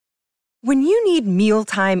When you need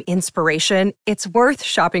mealtime inspiration, it's worth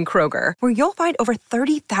shopping Kroger, where you'll find over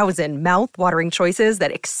 30,000 mouth-watering choices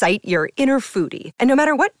that excite your inner foodie. And no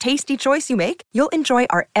matter what tasty choice you make, you'll enjoy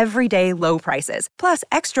our everyday low prices, plus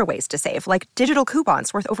extra ways to save, like digital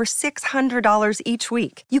coupons worth over $600 each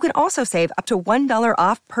week. You can also save up to $1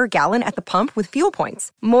 off per gallon at the pump with fuel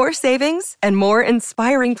points. More savings and more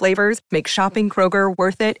inspiring flavors make shopping Kroger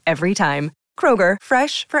worth it every time. Kroger,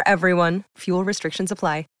 fresh for everyone. Fuel restrictions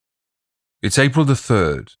apply. It's April the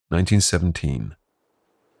 3rd, 1917.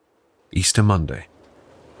 Easter Monday.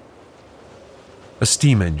 A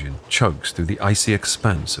steam engine chugs through the icy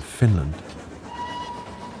expanse of Finland.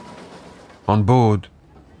 On board,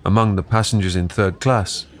 among the passengers in third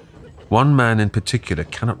class, one man in particular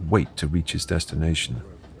cannot wait to reach his destination.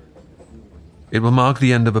 It will mark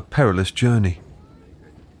the end of a perilous journey.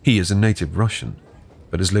 He is a native Russian,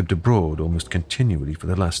 but has lived abroad almost continually for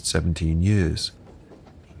the last 17 years.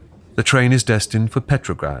 The train is destined for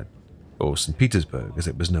Petrograd, or St. Petersburg as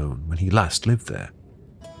it was known when he last lived there.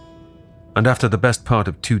 And after the best part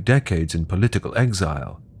of 2 decades in political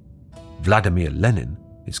exile, Vladimir Lenin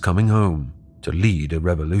is coming home to lead a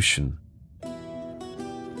revolution.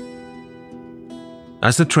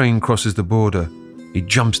 As the train crosses the border, he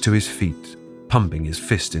jumps to his feet, pumping his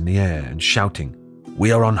fist in the air and shouting,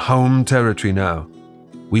 "We are on home territory now.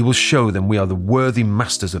 We will show them we are the worthy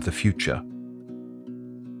masters of the future."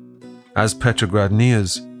 As Petrograd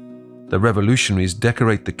nears, the revolutionaries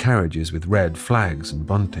decorate the carriages with red flags and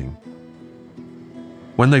bunting.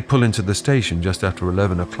 When they pull into the station just after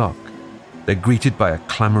 11 o'clock, they're greeted by a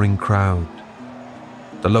clamoring crowd.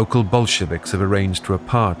 The local Bolsheviks have arranged for a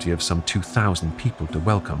party of some 2,000 people to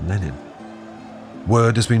welcome Lenin.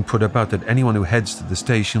 Word has been put about that anyone who heads to the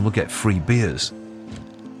station will get free beers.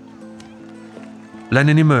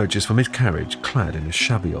 Lenin emerges from his carriage clad in a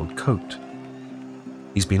shabby old coat.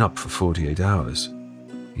 He's been up for 48 hours.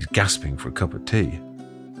 He's gasping for a cup of tea.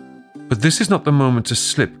 But this is not the moment to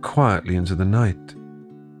slip quietly into the night.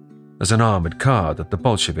 There's an armoured car that the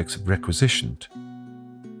Bolsheviks have requisitioned.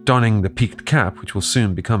 Donning the peaked cap, which will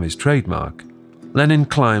soon become his trademark, Lenin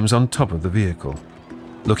climbs on top of the vehicle,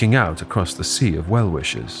 looking out across the sea of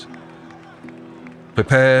well-wishers.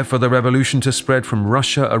 "Prepare for the revolution to spread from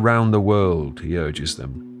Russia around the world," he urges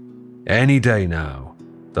them. "Any day now,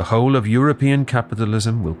 the whole of European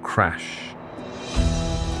capitalism will crash."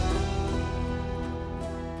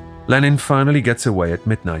 Lenin finally gets away at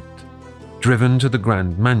midnight, driven to the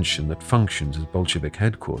grand mansion that functions as Bolshevik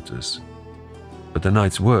headquarters. But the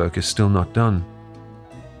night's work is still not done.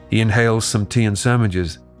 He inhales some tea and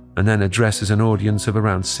sandwiches and then addresses an audience of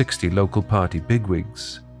around 60 local party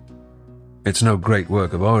bigwigs. It's no great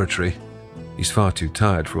work of oratory. He's far too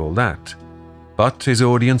tired for all that. But his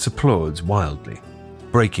audience applauds wildly,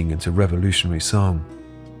 breaking into revolutionary song.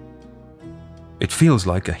 It feels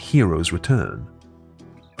like a hero's return.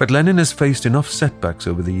 But Lenin has faced enough setbacks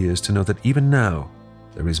over the years to know that even now,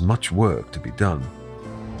 there is much work to be done.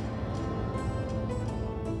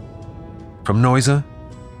 From Noiser,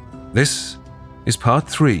 this is part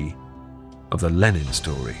 3 of the Lenin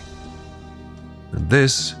story. And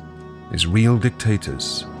this is Real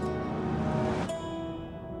Dictators.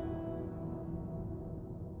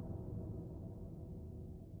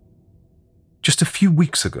 Just a few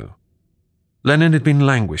weeks ago, Lenin had been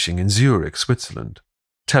languishing in Zurich, Switzerland,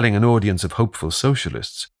 telling an audience of hopeful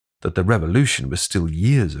socialists that the revolution was still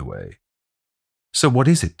years away. So what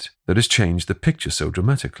is it that has changed the picture so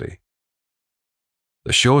dramatically?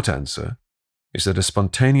 The short answer is that a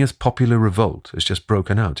spontaneous popular revolt has just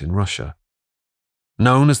broken out in Russia.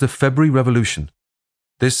 Known as the February Revolution,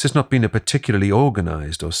 this has not been a particularly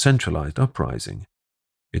organized or centralized uprising.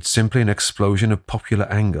 It's simply an explosion of popular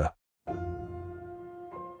anger.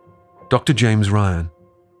 Dr. James Ryan.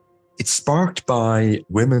 It's sparked by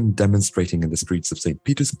women demonstrating in the streets of St.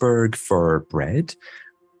 Petersburg for bread.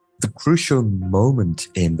 The crucial moment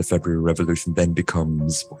in the February Revolution then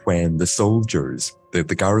becomes when the soldiers, the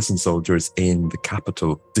garrison soldiers in the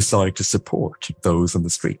capital, decide to support those on the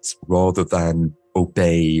streets rather than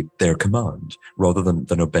obey their command, rather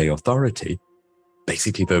than obey authority.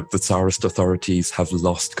 Basically, the Tsarist authorities have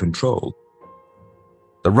lost control.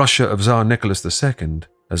 The Russia of Tsar Nicholas II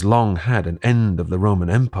has long had an end of the Roman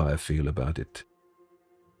Empire feel about it.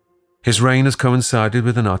 His reign has coincided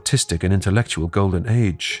with an artistic and intellectual golden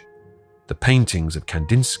age. The paintings of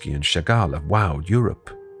Kandinsky and Chagall have wowed Europe.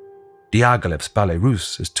 Diaghilev's Ballet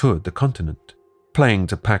Russe has toured the continent, playing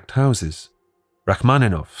to packed houses.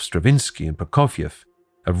 Rachmaninoff, Stravinsky and Prokofiev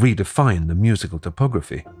have redefined the musical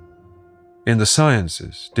topography. In the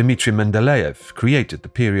sciences, Dmitri Mendeleev created the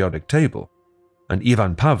periodic table, and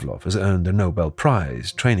Ivan Pavlov has earned a Nobel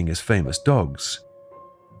Prize training his famous dogs.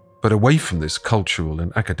 But away from this cultural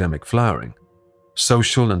and academic flowering,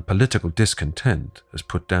 social and political discontent has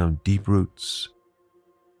put down deep roots.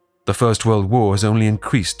 The First World War has only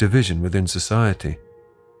increased division within society.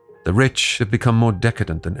 The rich have become more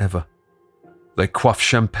decadent than ever. They quaff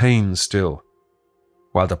champagne still,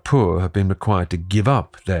 while the poor have been required to give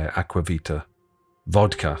up their aquavita,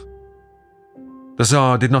 vodka. The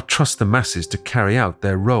Tsar did not trust the masses to carry out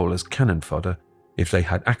their role as cannon fodder if they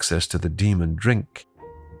had access to the demon drink.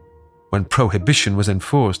 When prohibition was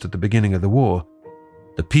enforced at the beginning of the war,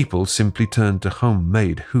 the people simply turned to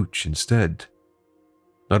homemade hooch instead.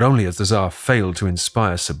 Not only has the Tsar failed to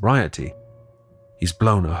inspire sobriety, he's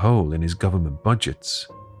blown a hole in his government budgets.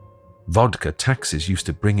 Vodka taxes used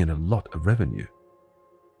to bring in a lot of revenue.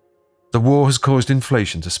 The war has caused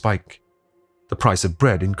inflation to spike. The price of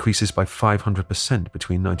bread increases by 500%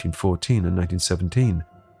 between 1914 and 1917,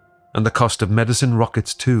 and the cost of medicine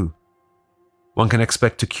rockets too. One can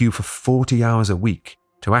expect to queue for 40 hours a week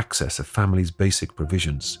to access a family's basic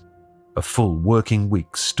provisions. A full working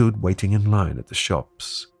week stood waiting in line at the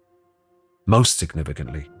shops. Most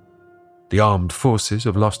significantly, the armed forces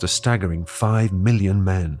have lost a staggering 5 million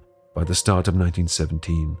men by the start of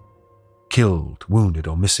 1917, killed, wounded,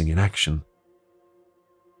 or missing in action.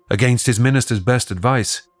 Against his minister's best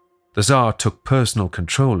advice, the Tsar took personal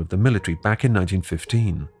control of the military back in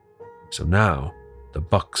 1915, so now the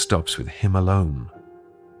buck stops with him alone.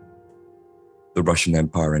 The Russian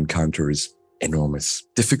Empire encounters enormous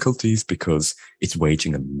difficulties because it's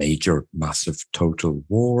waging a major, massive, total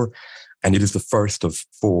war, and it is the first of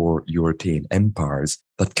 4 European empires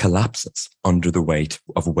that collapses under the weight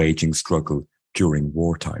of a waging struggle during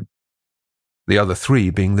wartime. The other 3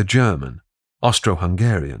 being the German,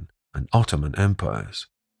 Austro-Hungarian, and Ottoman empires.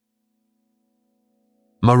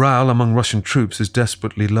 Morale among Russian troops is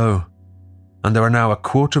desperately low, and there are now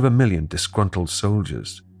 250,000 disgruntled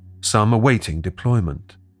soldiers, some awaiting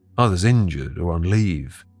deployment, others injured or on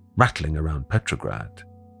leave, rattling around Petrograd.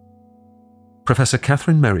 Professor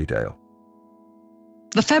Catherine Merridale.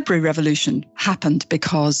 The February Revolution happened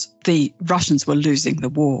because the Russians were losing the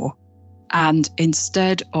war. And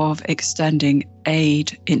instead of extending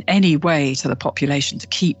aid in any way to the population to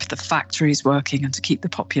keep the factories working and to keep the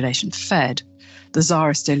population fed, the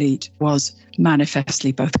Tsarist elite was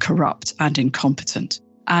manifestly both corrupt and incompetent.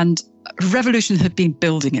 And revolution had been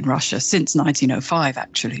building in Russia since 1905,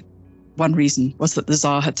 actually. One reason was that the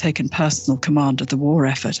Tsar had taken personal command of the war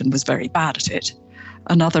effort and was very bad at it.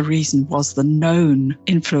 Another reason was the known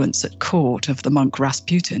influence at court of the monk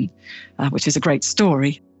Rasputin, which is a great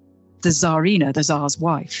story. The Tsarina, the Tsar's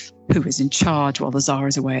wife, who was in charge while the Tsar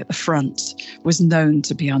is away at the front, was known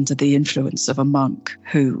to be under the influence of a monk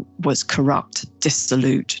who was corrupt,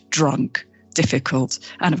 dissolute, drunk, difficult,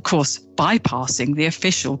 and of course bypassing the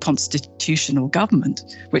official constitutional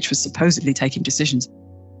government, which was supposedly taking decisions.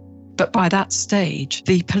 But by that stage,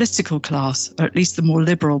 the political class, or at least the more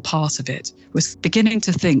liberal part of it, was beginning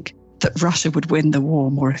to think that Russia would win the war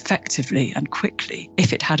more effectively and quickly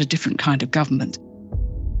if it had a different kind of government.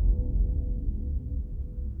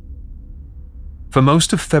 For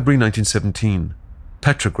most of February 1917,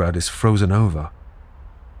 Petrograd is frozen over.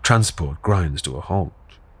 Transport grinds to a halt.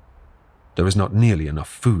 There is not nearly enough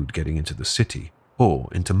food getting into the city or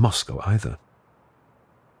into Moscow either.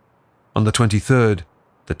 On the 23rd,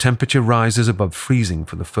 the temperature rises above freezing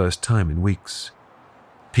for the first time in weeks.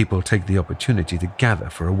 People take the opportunity to gather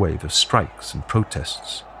for a wave of strikes and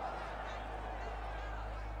protests.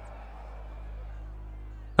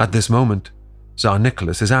 At this moment, Tsar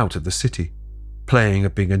Nicholas is out of the city, playing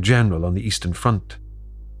at being a general on the Eastern Front.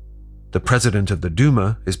 The president of the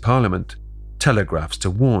Duma, his parliament, telegraphs to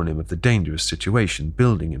warn him of the dangerous situation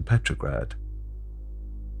building in Petrograd.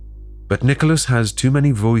 But Nicholas has too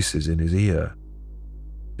many voices in his ear.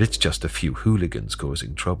 It's just a few hooligans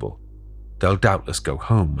causing trouble. They'll doubtless go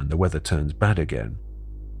home when the weather turns bad again.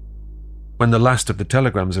 When the last of the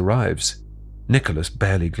telegrams arrives, Nicholas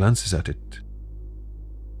barely glances at it.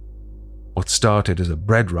 What started as a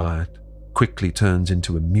bread riot quickly turns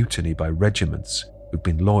into a mutiny by regiments who've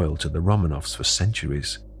been loyal to the Romanovs for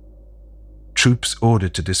centuries. Troops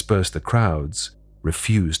ordered to disperse the crowds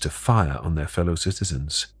refuse to fire on their fellow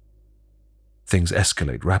citizens. Things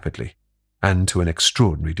escalate rapidly, and to an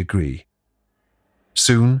extraordinary degree.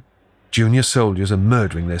 Soon, junior soldiers are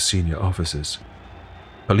murdering their senior officers.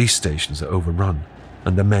 Police stations are overrun,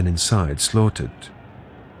 and the men inside slaughtered.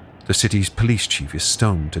 The city's police chief is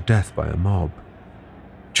stoned to death by a mob.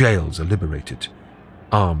 Jails are liberated.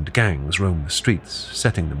 Armed gangs roam the streets,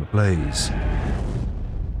 setting them ablaze.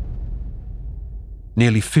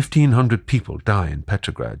 Nearly 1,500 people die in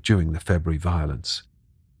Petrograd during the February violence.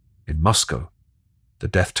 In Moscow, the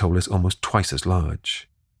death toll is almost twice as large.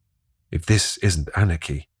 If this isn't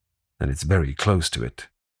anarchy, then it's very close to it.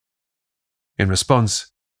 In response,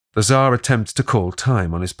 the Tsar attempts to call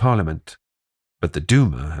time on his parliament, but the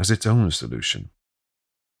Duma has its own solution.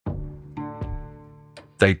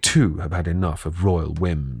 They too have had enough of royal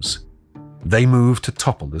whims. They move to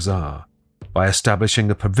topple the Tsar by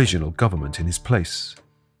establishing a provisional government in his place.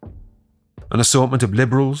 An assortment of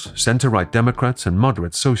liberals, centre-right Democrats and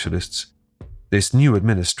moderate socialists, this new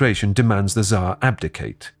administration demands the Tsar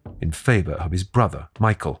abdicate in favour of his brother,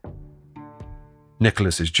 Michael.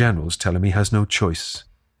 Nicholas's generals tell him he has no choice.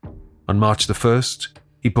 On March the 1st,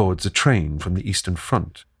 he boards a train from the Eastern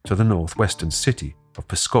Front to the northwestern city of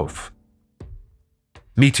Pskov.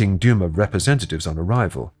 Meeting Duma representatives on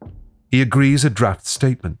arrival, he agrees a draft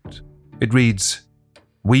statement. It reads,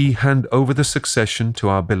 "We hand over the succession to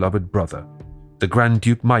our beloved brother, the Grand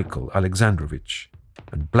Duke Michael Alexandrovich,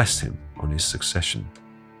 and bless him on his succession."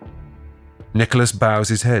 Nicholas bows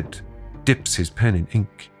his head, dips his pen in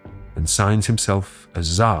ink, and signs himself as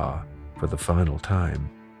Tsar for the final time.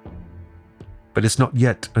 But it's not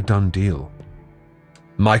yet a done deal.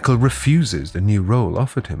 Michael refuses the new role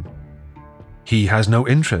offered him. He has no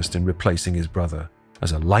interest in replacing his brother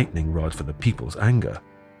as a lightning rod for the people's anger.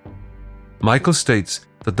 Michael states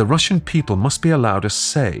that the Russian people must be allowed a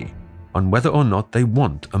say on whether or not they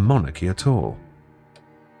want a monarchy at all.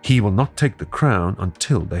 He will not take the crown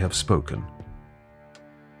until they have spoken.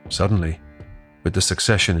 Suddenly, with the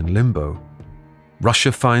succession in limbo,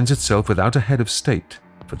 Russia finds itself without a head of state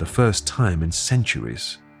for the first time in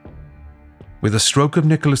centuries. With a stroke of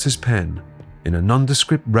Nicholas's pen, in a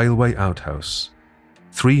nondescript railway outhouse,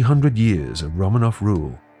 300 years of Romanov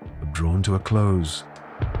rule have drawn to a close.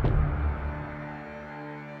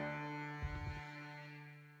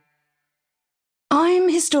 I'm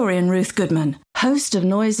historian Ruth Goodman, host of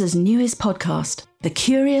Noiser's newest podcast, The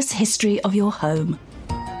Curious History of Your Home.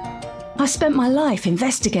 I've spent my life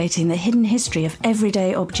investigating the hidden history of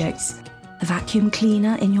everyday objects. The vacuum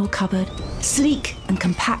cleaner in your cupboard, sleek and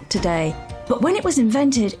compact today, but when it was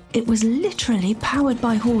invented, it was literally powered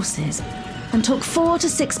by horses and took 4 to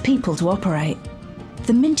 6 people to operate.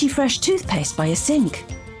 The minty fresh toothpaste by your sink.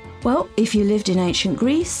 Well, if you lived in ancient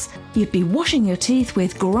Greece, you'd be washing your teeth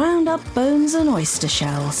with ground up bones and oyster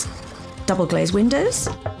shells. Double glazed windows?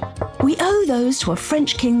 We owe those to a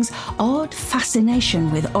French king's odd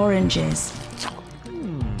fascination with oranges.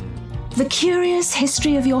 The Curious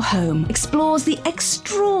History of Your Home explores the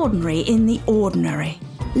extraordinary in the ordinary.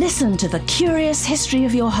 Listen to The Curious History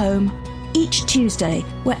of Your Home each Tuesday,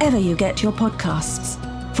 wherever you get your podcasts.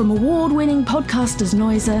 From award-winning podcasters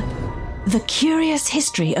Noiser, The Curious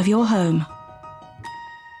History of Your Home.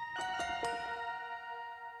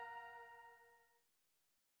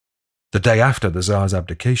 The day after the Tsar's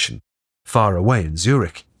abdication, far away in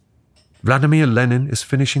Zurich, Vladimir Lenin is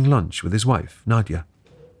finishing lunch with his wife, Nadia.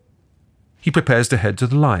 He prepares to head to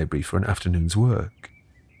the library for an afternoon's work.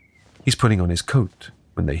 He's putting on his coat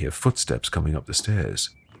when they hear footsteps coming up the stairs.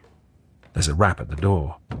 There's a rap at the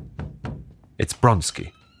door. It's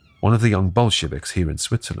Bronsky, one of the young Bolsheviks here in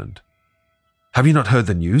Switzerland. "Have you not heard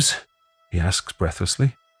the news?" he asks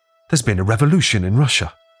breathlessly. "There's been a revolution in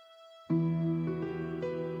Russia."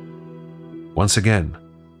 Once again,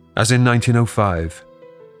 as in 1905,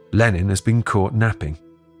 Lenin has been caught napping.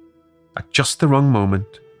 At just the wrong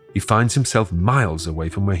moment, he finds himself miles away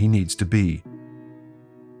from where he needs to be.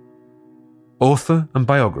 Author and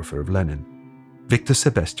biographer of Lenin, Victor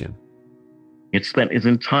Sebastian. He spent his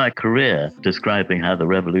entire career describing how the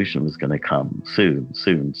revolution was going to come soon.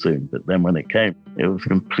 But then when it came, it was a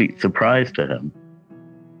complete surprise to him.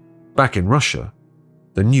 Back in Russia,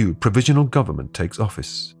 the new provisional government takes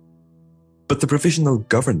office. But the provisional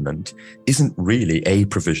government isn't really a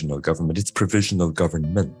provisional government, it's provisional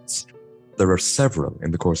governments. There are several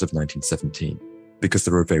in the course of 1917, because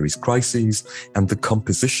there are various crises and the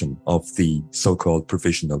composition of the so-called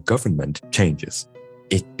provisional government changes.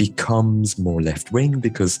 It becomes more left-wing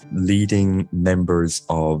because leading members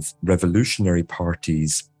of revolutionary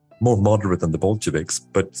parties, more moderate than the Bolsheviks,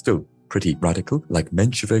 but still pretty radical, like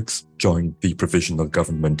Mensheviks, joined the provisional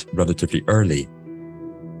government relatively early.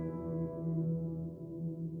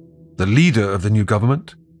 The leader of the new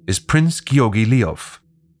government is Prince Georgy Lyov.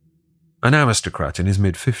 An aristocrat in his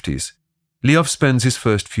mid-50s, Lyov spends his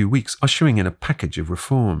first few weeks ushering in a package of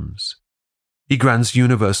reforms. He grants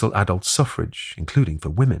universal adult suffrage, including for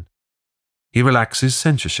women. He relaxes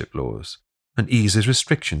censorship laws and eases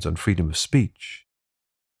restrictions on freedom of speech.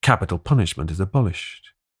 Capital punishment is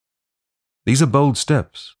abolished. These are bold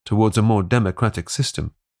steps towards a more democratic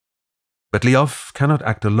system. But Lyov cannot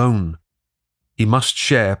act alone. He must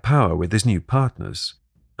share power with his new partners,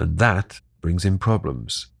 and that brings in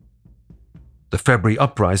problems. The February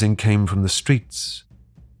uprising came from the streets.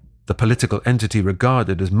 The political entity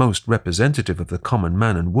regarded as most representative of the common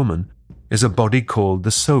man and woman is a body called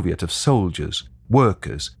the Soviet of Soldiers,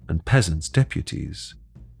 Workers, and Peasants' Deputies.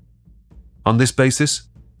 On this basis,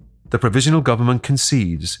 the provisional government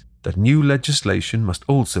concedes that new legislation must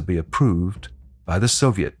also be approved by the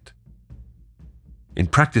Soviet. In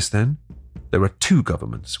practice, then, there are two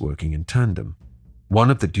governments working in tandem, one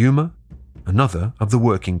of the Duma, another of the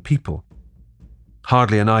working people.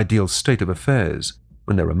 Hardly an ideal state of affairs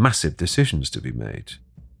when there are massive decisions to be made.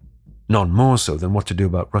 None more so than what to do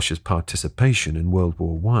about Russia's participation in World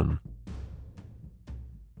War I.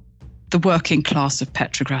 The working class of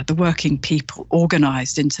Petrograd, the working people,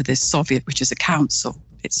 organized into this Soviet, which is a council.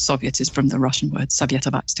 Soviet is from the Russian word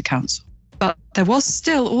Sovietovac, to council. But there was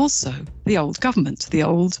still also the old government, the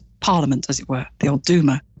old parliament, as it were, the old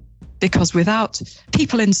Duma. Because without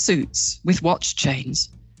people in suits with watch chains,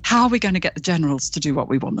 how are we going to get the generals to do what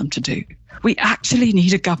we want them to do? We actually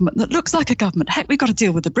need a government that looks like a government. Heck, we've got to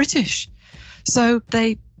deal with the British. So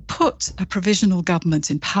they put a provisional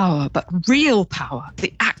government in power, but real power,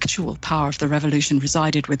 the actual power of the revolution,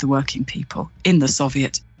 resided with the working people in the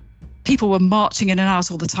Soviet. People were marching in and out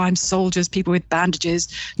all the time, soldiers, people with bandages,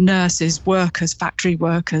 nurses, workers, factory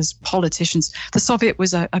workers, politicians. The Soviet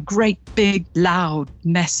was a great, big, loud,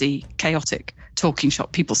 messy, chaotic talking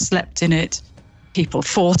shop. People slept in it. People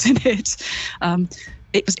fought in it.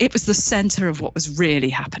 It was the center of what was really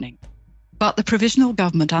happening. But the provisional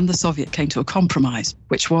government and the Soviet came to a compromise,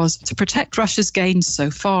 which was to protect Russia's gains so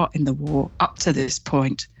far in the war up to this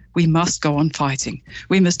point. We must go on fighting.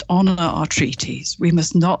 We must honor our treaties. We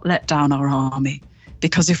must not let down our army.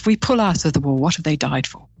 Because if we pull out of the war, what have they died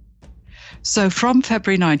for? So from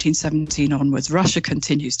February 1917 onwards, Russia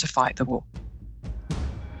continues to fight the war.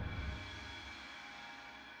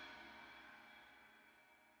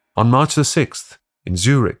 On March the 6th, in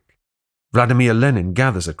Zurich, Vladimir Lenin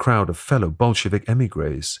gathers a crowd of fellow Bolshevik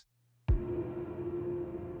émigrés.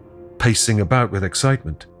 Pacing about with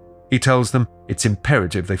excitement, he tells them it's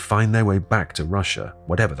imperative they find their way back to Russia,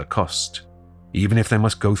 whatever the cost, even if they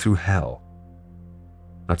must go through hell.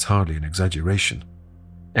 That's hardly an exaggeration.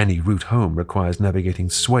 Any route home requires navigating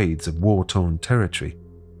swathes of war-torn territory.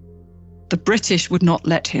 The British would not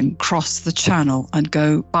let him cross the Channel and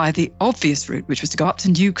go by the obvious route, which was to go up to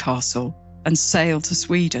Newcastle and sail to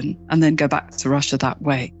Sweden and then go back to Russia that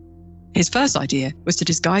way. His first idea was to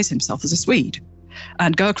disguise himself as a Swede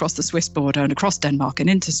and go across the Swiss border and across Denmark and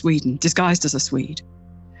into Sweden, disguised as a Swede.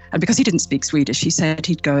 And because he didn't speak Swedish, he said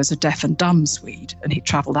he'd go as a deaf and dumb Swede and he'd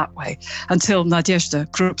travel that way. Until Nadezhda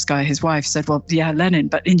Krupskaya, his wife, said, well, yeah, Lenin,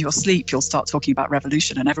 but in your sleep, you'll start talking about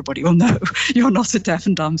revolution and everybody will know you're not a deaf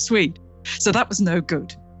and dumb Swede. So that was no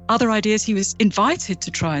good. Other ideas, he was invited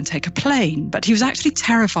to try and take a plane, but he was actually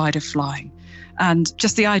terrified of flying. And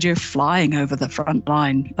just the idea of flying over the front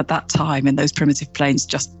line at that time in those primitive planes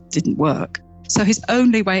just didn't work. So his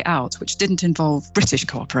only way out, which didn't involve British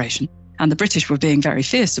cooperation, and the British were being very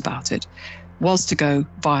fierce about it, was to go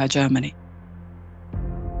via Germany.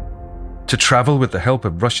 To travel with the help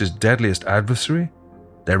of Russia's deadliest adversary,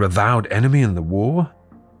 their avowed enemy in the war?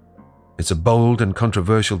 It's a bold and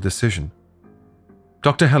controversial decision.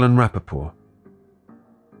 Dr. Helen Rappaport.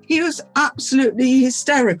 He was absolutely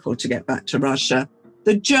hysterical to get back to Russia.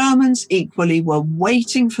 The Germans equally were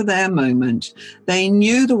waiting for their moment. They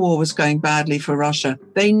knew the war was going badly for Russia.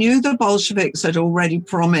 They knew the Bolsheviks had already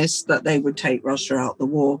promised that they would take Russia out of the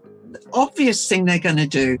war. The obvious thing they're going to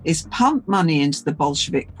do is pump money into the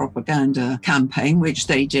Bolshevik propaganda campaign, which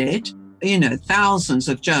they did. Thousands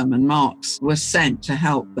of German marks were sent to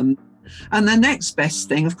help them. And the next best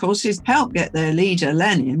thing, of course, is help get their leader,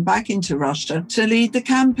 Lenin, back into Russia to lead the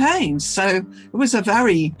campaign. So it was a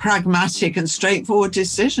very pragmatic and straightforward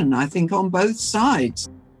decision, I think, on both sides.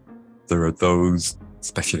 There are those,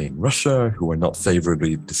 especially in Russia, who are not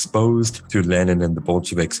favorably disposed to Lenin and the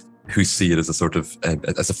Bolsheviks, who see it as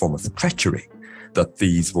a form of treachery, that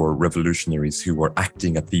these were revolutionaries who were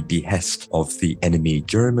acting at the behest of the enemy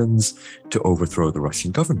Germans to overthrow the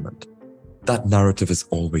Russian government. That narrative has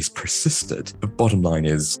always persisted. The bottom line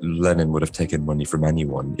is Lenin would have taken money from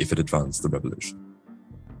anyone if it advanced the revolution.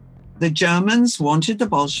 The Germans wanted the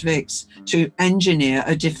Bolsheviks to engineer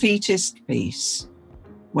a defeatist peace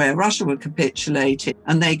where Russia would capitulate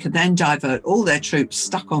and they could then divert all their troops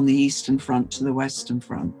stuck on the Eastern Front to the Western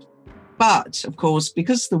Front. But, of course,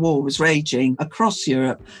 because the war was raging across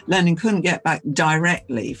Europe, Lenin couldn't get back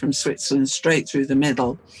directly from Switzerland straight through the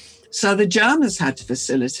middle. So the Germans had to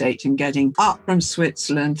facilitate in getting up from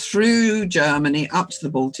Switzerland, through Germany, up to the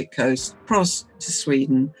Baltic coast, across to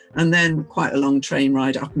Sweden, and then quite a long train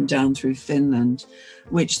ride up and down through Finland,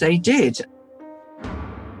 which they did.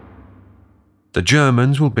 The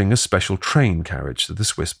Germans will bring a special train carriage to the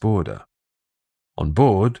Swiss border. On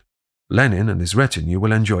board, Lenin and his retinue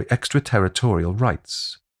will enjoy extraterritorial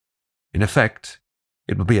rights. In effect,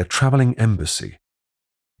 it will be a travelling embassy,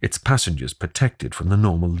 its passengers protected from the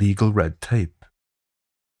normal legal red tape.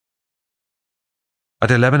 At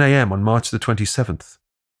 11 a.m. on March the 27th,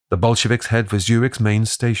 the Bolsheviks head for Zurich's main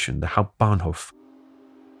station, the Hauptbahnhof.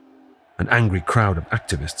 An angry crowd of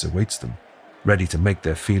activists awaits them, ready to make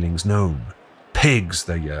their feelings known. Pigs,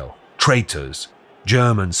 they yell. Traitors.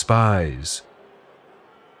 German spies.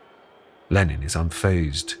 Lenin is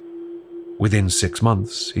unfazed. Within 6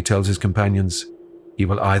 months, he tells his companions, he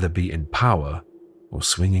will either be in power or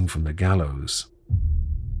swinging from the gallows.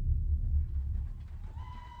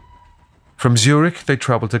 From Zurich, they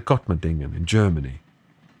travel to Gottmedingen in Germany.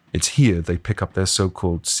 It's here they pick up their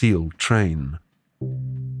so-called sealed train.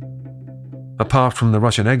 Apart from the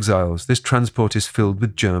Russian exiles, this transport is filled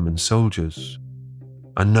with German soldiers.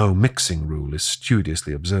 A no-mixing rule is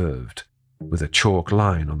studiously observed, with a chalk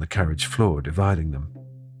line on the carriage floor dividing them.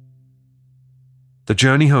 The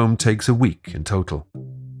journey home takes a week in total.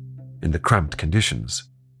 In the cramped conditions,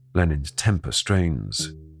 Lenin's temper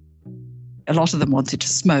strains. A lot of them wanted to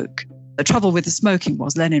smoke. The trouble with the smoking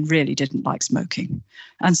was Lenin really didn't like smoking.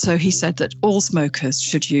 And so he said that all smokers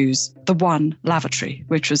should use the one lavatory,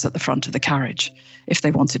 which was at the front of the carriage, if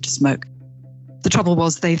they wanted to smoke. The trouble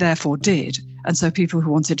was they therefore did. And so people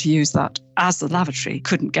who wanted to use that as the lavatory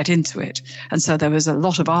couldn't get into it. And so there was a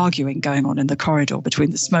lot of arguing going on in the corridor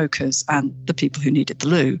between the smokers and the people who needed the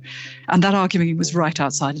loo. And that arguing was right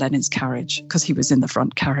outside Lenin's carriage because he was in the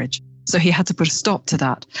front carriage. So he had to put a stop to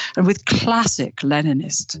that. And with classic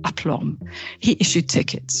Leninist aplomb, he issued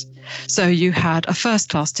tickets. So you had a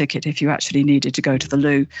first-class ticket if you actually needed to go to the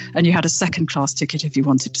loo, and you had a second-class ticket if you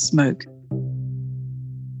wanted to smoke.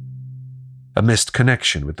 A missed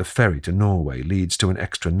connection with the ferry to Norway leads to an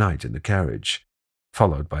extra night in the carriage,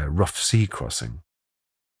 followed by a rough sea crossing.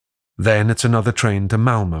 Then it's another train to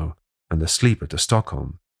Malmö and a sleeper to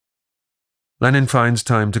Stockholm. Lenin finds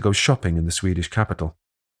time to go shopping in the Swedish capital,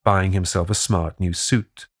 buying himself a smart new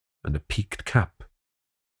suit and a peaked cap.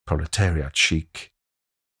 Proletariat chic.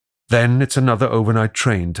 Then it's another overnight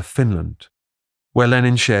train to Finland, where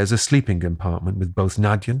Lenin shares a sleeping compartment with both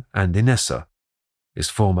Nadyan and Inessa, his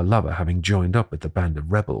former lover having joined up with the band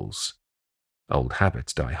of rebels. Old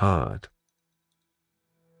habits die hard.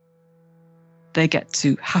 They get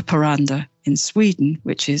to Haparanda in Sweden,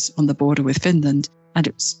 which is on the border with Finland, and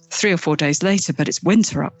it's 3 or 4 days later, but it's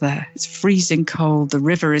winter up there. It's freezing cold, the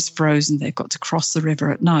river is frozen, they've got to cross the river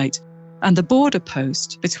at night. And the border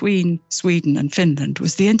post between Sweden and Finland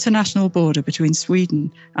was the international border between Sweden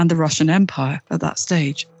and the Russian Empire at that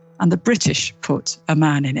stage. And the British put a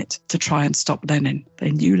man in it to try and stop Lenin.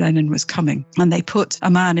 They knew Lenin was coming. And they put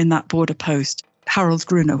a man in that border post. Harold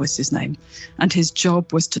Gruner was his name. And his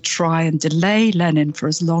job was to try and delay Lenin for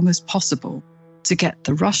as long as possible to get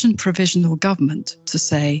the Russian provisional government to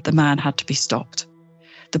say the man had to be stopped.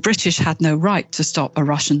 The British had no right to stop a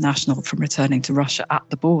Russian national from returning to Russia at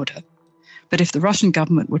the border. But if the Russian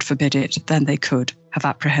government would forbid it, then they could have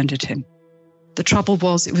apprehended him. The trouble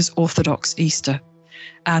was it was Orthodox Easter.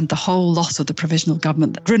 And the whole lot of the provisional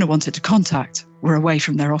government that Gruner wanted to contact were away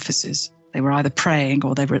from their offices. They were either praying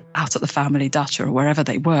or they were out at the family dacha or wherever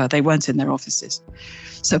they were. They weren't in their offices.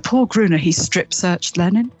 So poor Gruner, he strip-searched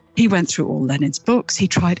Lenin. He went through all Lenin's books. He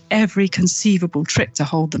tried every conceivable trick to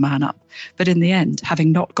hold the man up. But in the end,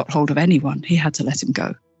 having not got hold of anyone, he had to let him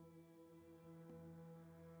go.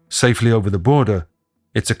 Safely over the border,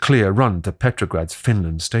 it's a clear run to Petrograd's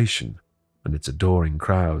Finland station and its adoring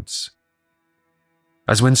crowds.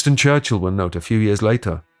 As Winston Churchill will note a few years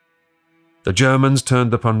later, the Germans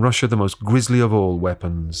turned upon Russia the most grisly of all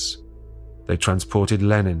weapons. They transported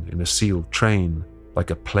Lenin in a sealed train like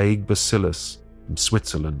a plague bacillus from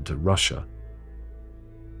Switzerland to Russia.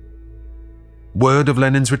 Word of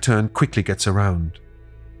Lenin's return quickly gets around.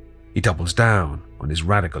 He doubles down on his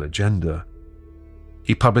radical agenda.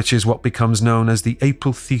 He publishes what becomes known as the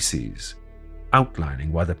April Theses,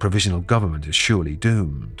 outlining why the provisional government is surely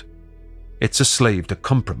doomed. It's a slave to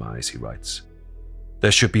compromise, he writes.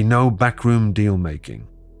 There should be no backroom deal-making.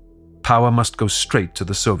 Power must go straight to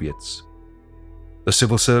the Soviets. The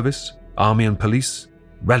civil service, army and police,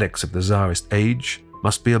 relics of the Tsarist age,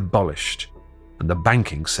 must be abolished and the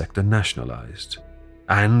banking sector nationalized.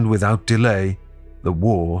 And without delay, the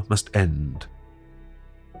war must end.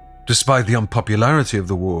 Despite the unpopularity of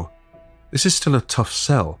the war, This is still a tough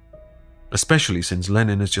sell, especially since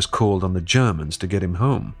Lenin has just called on the Germans to get him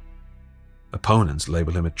home. Opponents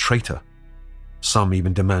label him a traitor. Some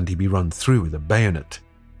even demand he be run through with a bayonet.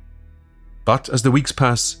 But as the weeks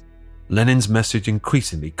pass, Lenin's message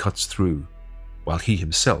increasingly cuts through, while he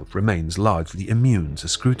himself remains largely immune to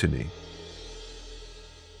scrutiny.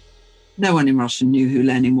 No one in Russia knew who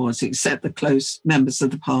Lenin was except the close members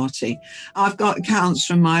of the party. I've got accounts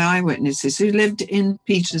from my eyewitnesses who lived in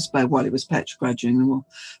Petersburg while it was Petrograd during the war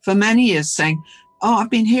for many years saying, "Oh,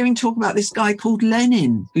 I've been hearing talk about this guy called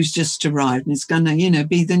Lenin who's just arrived and is going to,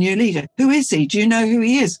 be the new leader. Who is he? Do you know who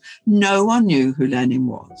he is?" No one knew who Lenin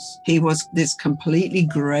was. He was this completely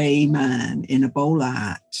grey man in a bowler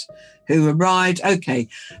hat who arrived. Okay,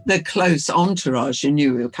 the close entourage who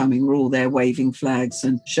knew we were coming were all there waving flags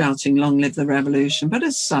and shouting, "Long live the revolution." But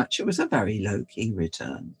as such, it was a very low-key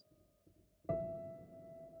return.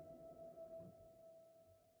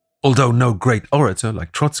 Although no great orator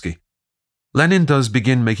like Trotsky, Lenin does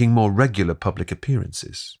begin making more regular public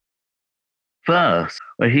appearances. First,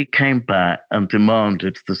 when he came back and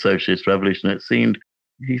demanded the socialist revolution,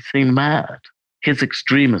 he seemed mad. His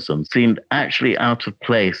extremism seemed actually out of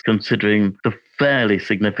place considering the fairly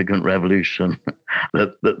significant revolution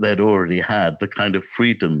that they'd already had, the kind of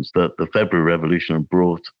freedoms that the February Revolution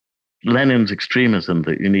brought. Lenin's extremism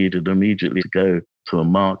that you needed immediately to go to a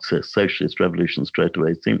Marxist socialist revolution straight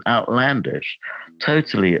away seemed outlandish,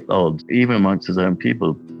 totally at odds, even amongst his own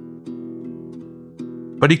people.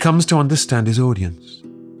 But he comes to understand his audience.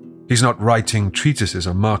 He's not writing treatises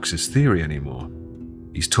on Marxist theory anymore.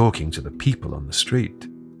 He's talking to the people on the street.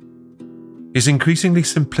 His increasingly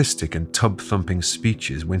simplistic and tub-thumping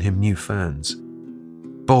speeches win him new fans.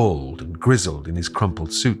 Bald and grizzled in his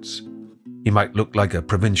crumpled suits, he might look like a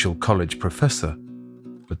provincial college professor,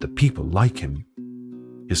 but the people like him.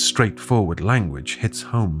 His straightforward language hits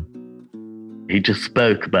home. He just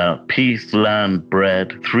spoke about peace, land,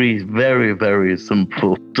 bread, 3 very, very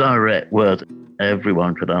simple, direct words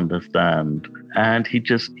everyone could understand. And he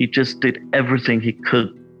just did everything he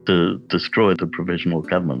could to destroy the provisional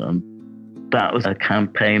government. And that was a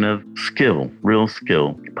campaign of skill, real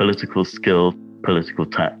skill, political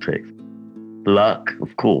tactics. Luck,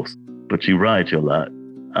 of course, but you ride your luck.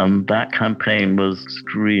 And that campaign was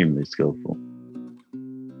extremely skillful.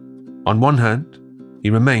 On one hand, he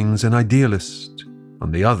remains an idealist.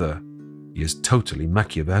 On the other, he is totally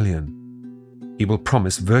Machiavellian. He will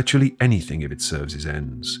promise virtually anything if it serves his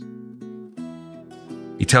ends.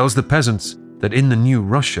 He tells the peasants that in the new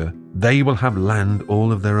Russia, they will have land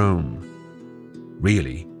all of their own.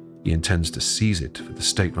 Really, he intends to seize it for the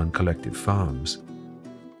state-run collective farms.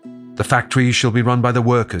 The factories shall be run by the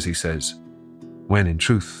workers, he says, when in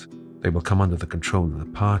truth, they will come under the control of the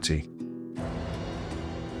party.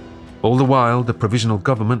 All the while, the provisional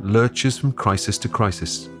government lurches from crisis to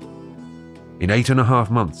crisis. In 8.5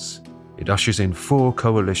 months, it ushers in 4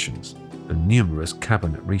 coalitions and numerous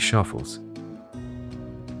cabinet reshuffles.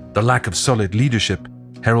 The lack of solid leadership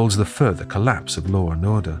heralds the further collapse of law and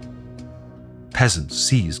order. Peasants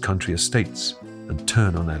seize country estates and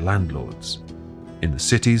turn on their landlords. In the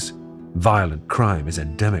cities, violent crime is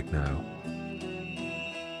endemic now.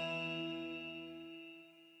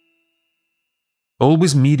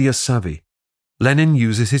 Always media savvy, Lenin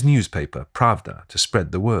uses his newspaper, Pravda, to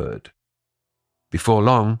spread the word. Before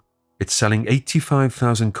long, it's selling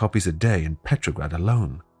 85,000 copies a day in Petrograd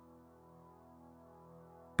alone.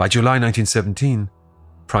 By July 1917,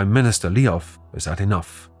 Prime Minister Lyov has had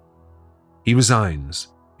enough. He resigns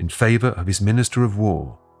in favor of his Minister of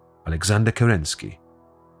War, Alexander Kerensky.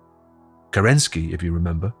 Kerensky, if you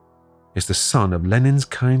remember, is the son of Lenin's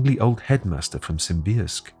kindly old headmaster from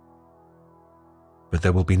Simbirsk. But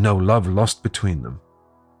there will be no love lost between them.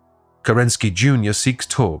 Kerensky Jr. seeks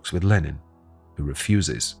talks with Lenin, who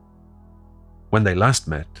refuses. When they last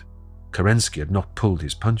met, Kerensky had not pulled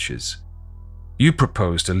his punches. "You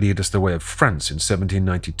proposed to lead us the way of France in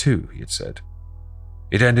 1792, he had said.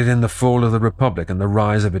 It ended in the fall of the Republic and the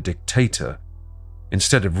rise of a dictator.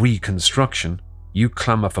 Instead of reconstruction, you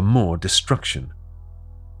clamour for more destruction.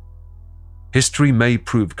 History may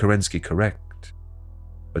prove Kerensky correct,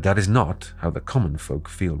 but that is not how the common folk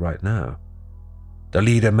feel right now. The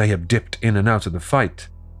leader may have dipped in and out of the fight,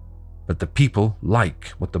 but the people like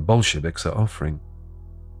what the Bolsheviks are offering."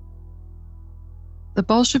 The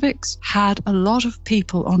Bolsheviks had a lot of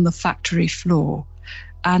people on the factory floor,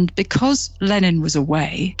 and because Lenin was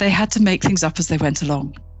away, they had to make things up as they went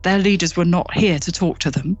along. Their leaders were not here to talk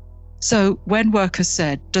to them. So when workers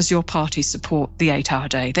said, "Does your party support the 8-hour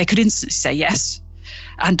day?" they could instantly say yes.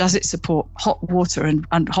 And does it support hot water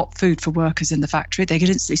and hot food for workers in the factory? They could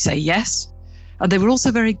instantly say yes. And they were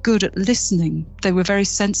also very good at listening. They were very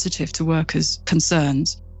sensitive to workers'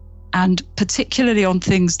 concerns, and particularly on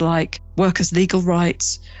things like workers' legal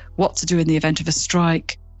rights, what to do in the event of a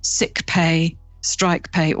strike, sick pay,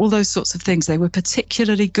 strike pay, all those sorts of things. They were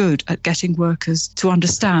particularly good at getting workers to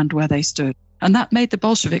understand where they stood. And that made the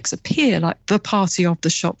Bolsheviks appear like the party of the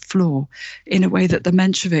shop floor in a way that the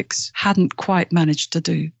Mensheviks hadn't quite managed to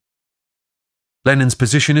do. Lenin's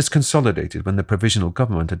position is consolidated when the provisional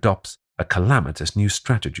government adopts a calamitous new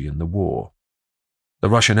strategy in the war. The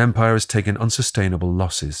Russian Empire has taken unsustainable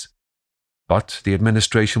losses, but the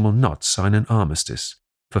administration will not sign an armistice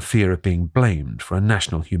for fear of being blamed for a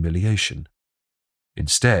national humiliation.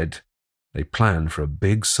 Instead, they plan for a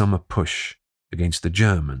big summer push against the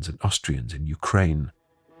Germans and Austrians in Ukraine.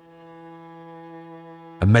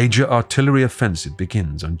 A major artillery offensive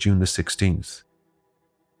begins on June the 16th.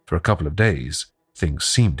 For a couple of days, things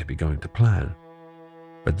seem to be going to plan.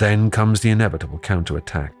 But then comes the inevitable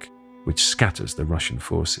counterattack, which scatters the Russian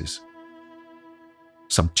forces.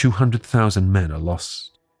 Some 200,000 men are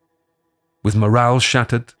lost. With morale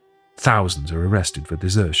shattered, thousands are arrested for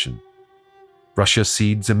desertion. Russia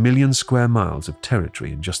cedes 1 million square miles of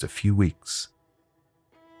territory in just a few weeks.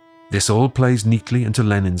 This all plays neatly into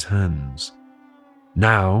Lenin's hands.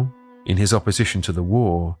 Now, in his opposition to the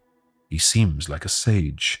war, he seems like a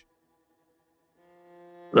sage.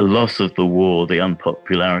 The loss of the war, the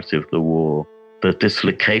unpopularity of the war, the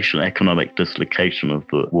dislocation, economic dislocation of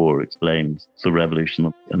the war explains the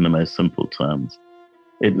revolution in the most simple terms.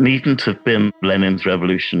 It needn't have been Lenin's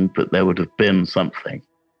revolution, but there would have been something.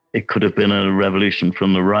 It could have been a revolution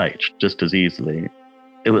from the right just as easily.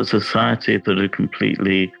 It was a society that had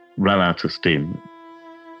completely run out of steam.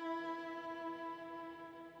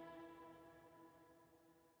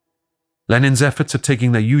 Lenin's efforts are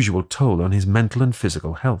taking their usual toll on his mental and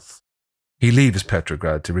physical health. He leaves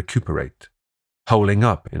Petrograd to recuperate, holing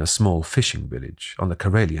up in a small fishing village on the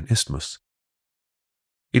Karelian Isthmus.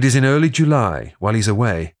 It is in early July, while he's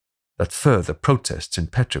away, that further protests in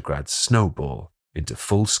Petrograd snowball into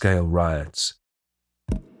full-scale riots.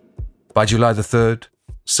 By July the 3rd,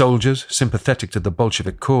 soldiers sympathetic to the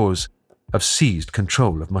Bolshevik cause have seized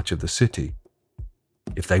control of much of the city.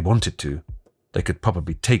 If they wanted to, they could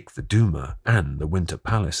probably take the Duma and the Winter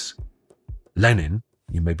Palace. Lenin,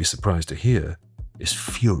 you may be surprised to hear, is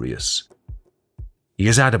furious. He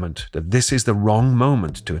is adamant that this is the wrong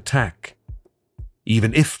moment to attack.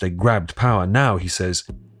 Even if they grabbed power now, he says,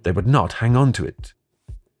 they would not hang on to it.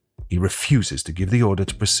 He refuses to give the order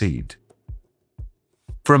to proceed.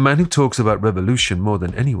 For a man who talks about revolution more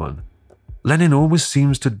than anyone, Lenin always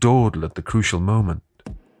seems to dawdle at the crucial moment.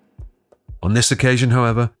 On this occasion,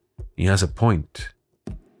 however, he has a point.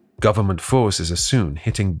 Government forces are soon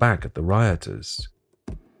hitting back at the rioters.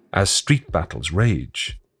 As street battles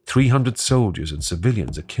rage, 300 soldiers and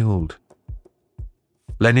civilians are killed.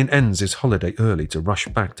 Lenin ends his holiday early to rush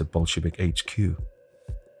back to Bolshevik HQ.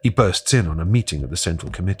 He bursts in on a meeting of the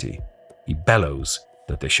Central Committee. He bellows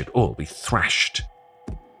that they should all be thrashed.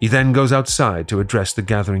 He then goes outside to address the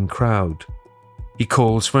gathering crowd. He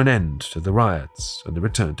calls for an end to the riots and a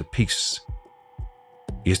return to peace.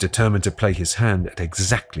 He is determined to play his hand at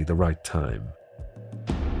exactly the right time.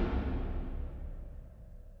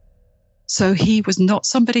 So he was not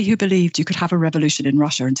somebody who believed you could have a revolution in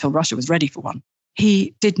Russia until Russia was ready for one.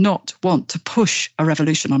 He did not want to push a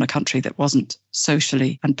revolution on a country that wasn't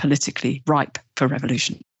socially and politically ripe for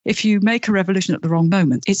revolution. If you make a revolution at the wrong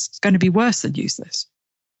moment, it's going to be worse than useless.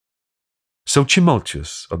 So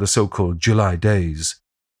tumultuous are the so-called July days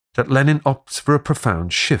that Lenin opts for a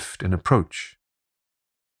profound shift in approach.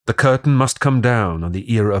 The curtain must come down on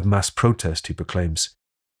the era of mass protest, he proclaims.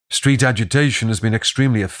 Street agitation has been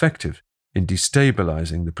extremely effective in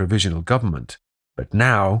destabilizing the provisional government, but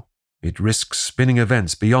now it risks spinning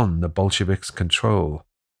events beyond the Bolsheviks' control.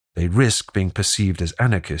 They risk being perceived as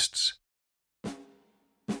anarchists.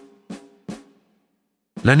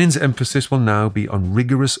 Lenin's emphasis will now be on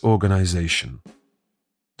rigorous organization.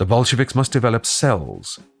 The Bolsheviks must develop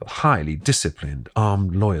cells of highly disciplined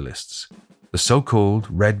armed loyalists, the so-called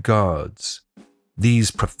Red Guards.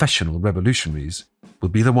 These professional revolutionaries will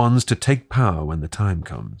be the ones to take power when the time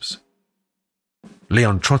comes.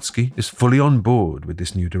 Leon Trotsky is fully on board with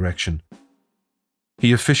this new direction.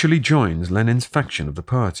 He officially joins Lenin's faction of the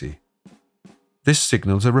party. This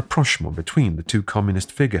signals a rapprochement between the two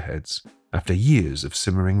communist figureheads after years of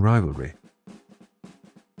simmering rivalry.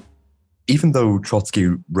 Even though Trotsky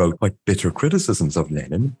wrote quite bitter criticisms of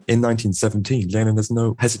Lenin, in 1917, Lenin has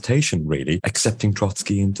no hesitation, really, accepting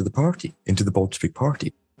Trotsky into the party, into the Bolshevik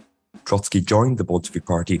Party. Trotsky joined the Bolshevik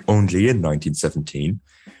Party only in 1917,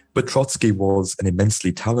 But Trotsky was an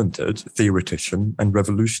immensely talented theoretician and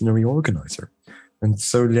revolutionary organizer. And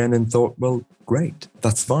so Lenin thought, well, great,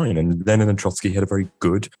 that's fine. And Lenin and Trotsky had a very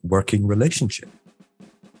good working relationship.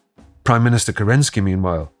 Prime Minister Kerensky,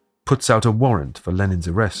 meanwhile, puts out a warrant for Lenin's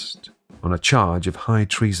arrest on a charge of high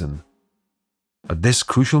treason. At this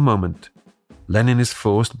crucial moment, Lenin is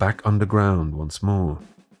forced back underground once more.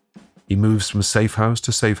 He moves from safe house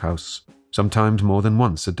to safe house, sometimes more than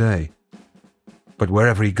once a day. But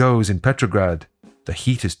wherever he goes in Petrograd, the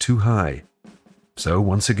heat is too high. So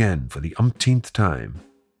once again, for the umpteenth time,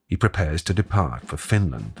 he prepares to depart for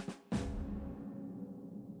Finland.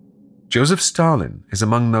 Joseph Stalin is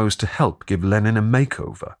among those to help give Lenin a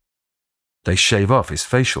makeover. They shave off his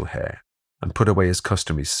facial hair and put away his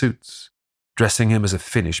customary suits, dressing him as a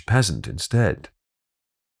Finnish peasant instead.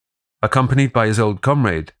 Accompanied by his old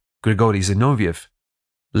comrade, Grigory Zinoviev,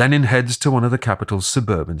 Lenin heads to one of the capital's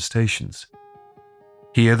suburban stations.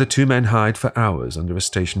 Here the two men hide for hours under a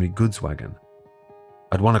stationary goods wagon.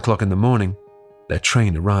 At 1 o'clock in the morning, their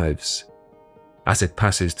train arrives. As it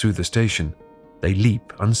passes through the station, they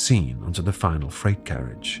leap unseen onto the final freight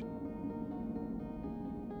carriage.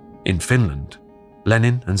 In Finland,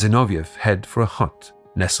 Lenin and Zinoviev head for a hut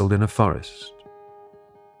nestled in a forest.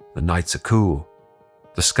 The nights are cool,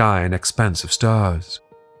 the sky an expanse of stars.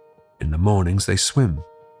 In the mornings they swim.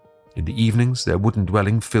 In the evenings their wooden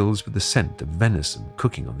dwelling fills with the scent of venison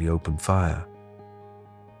cooking on the open fire.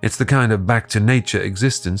 It's the kind of back-to-nature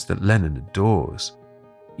existence that Lenin adores,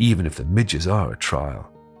 even if the midges are a trial.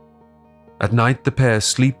 At night the pair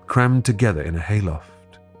sleep crammed together in a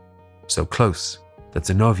hayloft, so close that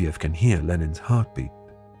Zinoviev can hear Lenin's heartbeat.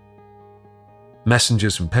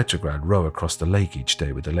 Messengers from Petrograd row across the lake each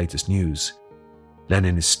day with the latest news.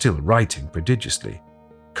 Lenin is still writing prodigiously,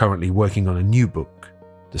 currently working on a new book,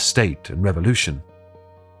 The State and Revolution.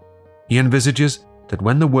 He envisages that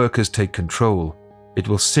when the workers take control, it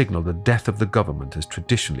will signal the death of the government as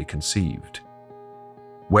traditionally conceived.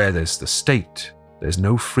 Where there's the state, there's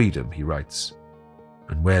no freedom, he writes,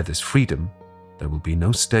 and where there's freedom, there will be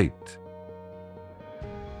no state.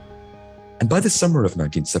 And by the summer of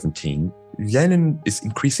 1917, Lenin is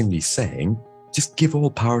increasingly saying, just give all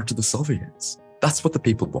power to the Soviets. That's what the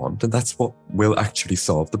people want, and that's what will actually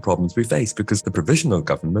solve the problems we face, because the provisional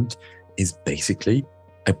government is basically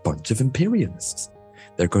a bunch of imperialists.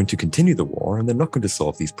 They're going to continue the war, and they're not going to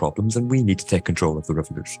solve these problems, and we need to take control of the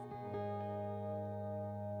revolution.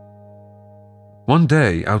 One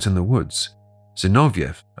day, out in the woods,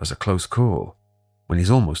 Zinoviev has a close call when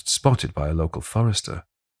he's almost spotted by a local forester.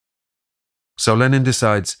 So Lenin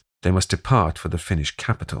decides they must depart for the Finnish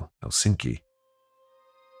capital, Helsinki.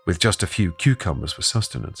 With just a few cucumbers for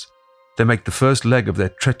sustenance, they make the first leg of their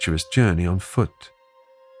treacherous journey on foot.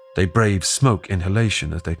 They brave smoke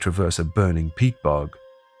inhalation as they traverse a burning peat bog.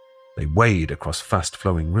 They wade across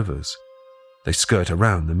fast-flowing rivers. They skirt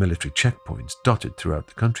around the military checkpoints dotted throughout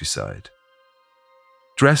the countryside.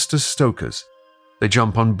 Dressed as stokers, they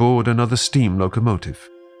jump on board another steam locomotive,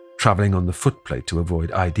 traveling on the footplate to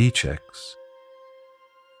avoid ID checks.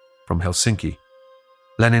 From Helsinki,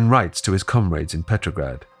 Lenin writes to his comrades in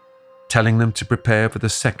Petrograd, telling them to prepare for the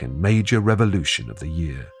second major revolution of the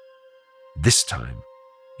year. This time,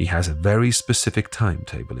 he has a very specific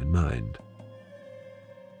timetable in mind.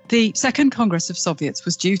 The Second Congress of Soviets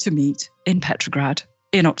was due to meet in Petrograd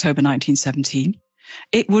in October 1917.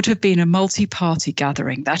 It would have been a multi-party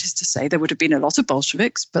gathering. That is to say, there would have been a lot of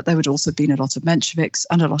Bolsheviks, but there would also have been a lot of Mensheviks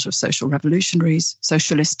and a lot of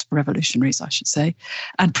socialist revolutionaries, I should say,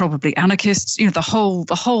 and probably anarchists. You know,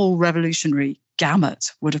 the whole revolutionary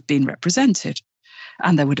gamut would have been represented.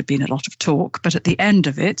 And there would have been a lot of talk. But at the end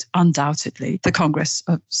of it, undoubtedly, the Congress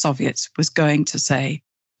of Soviets was going to say,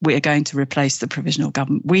 we are going to replace the provisional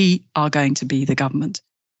government. We are going to be the government.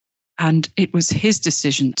 And it was his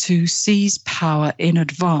decision to seize power in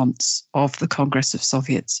advance of the Congress of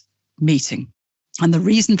Soviets meeting. And the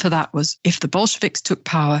reason for that was if the Bolsheviks took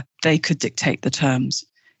power, they could dictate the terms.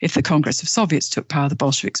 If the Congress of Soviets took power, the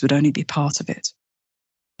Bolsheviks would only be part of it.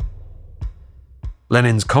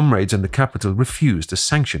 Lenin's comrades in the capital refuse to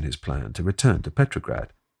sanction his plan to return to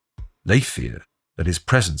Petrograd. They fear that his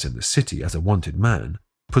presence in the city as a wanted man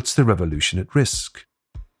puts the revolution at risk.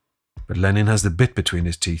 But Lenin has the bit between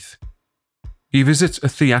his teeth. He visits a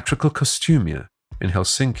theatrical costumier in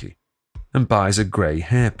Helsinki and buys a grey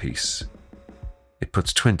hairpiece. It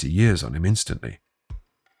puts 20 years on him instantly.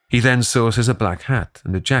 He then sources a black hat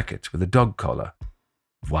and a jacket with a dog collar.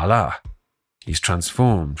 Voila! He's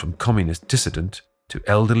transformed from communist dissident to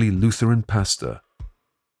elderly Lutheran pastor.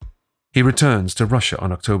 He returns to Russia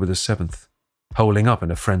on October the 7th, holing up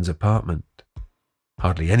in a friend's apartment.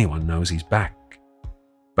 Hardly anyone knows he's back.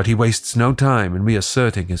 But he wastes no time in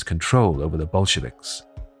reasserting his control over the Bolsheviks.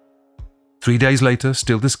 3 days later,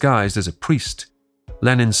 still disguised as a priest,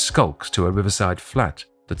 Lenin skulks to a riverside flat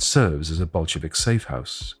that serves as a Bolshevik safe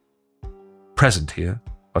house. Present here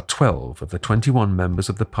are 12 of the 21 members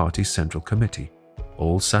of the party's Central Committee,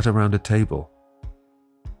 all sat around a table.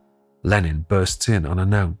 Lenin bursts in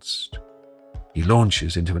unannounced. He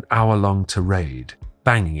launches into an hour-long tirade,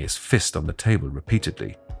 banging his fist on the table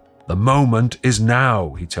repeatedly. "The moment is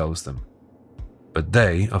now," he tells them. But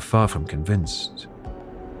they are far from convinced.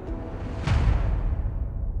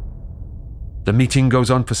 The meeting goes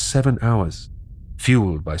on for 7 hours,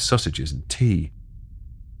 fueled by sausages and tea.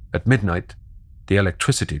 At midnight, the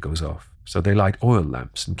electricity goes off, so they light oil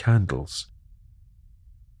lamps and candles.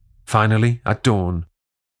 Finally, at dawn,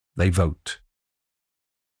 they vote.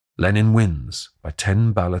 Lenin wins by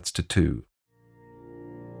 10 ballots to 2.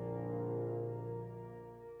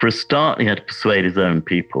 For a start, he had to persuade his own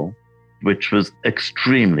people, which was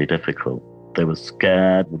extremely difficult. They were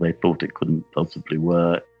scared, they thought it couldn't possibly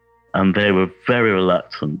work, and they were very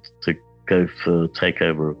reluctant to go for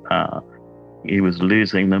takeover of power. He was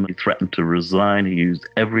losing them. He threatened to resign. He used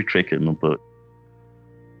every trick in the book.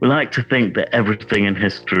 We like to think that everything in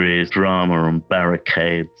history is drama and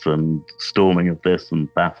barricades and storming of this and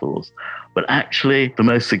battles. But actually, the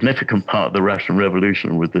most significant part of the Russian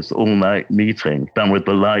Revolution was this all-night meeting done with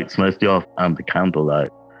the lights mostly off and the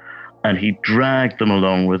candlelight. And he dragged them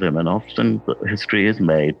along with him. And often history is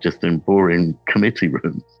made just in boring committee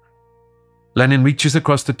rooms. Lenin reaches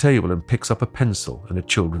across the table and picks up a pencil and a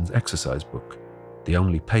children's exercise book, the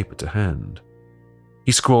only paper to hand.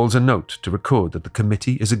 He scrawls a note to record that the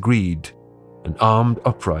committee is agreed, an armed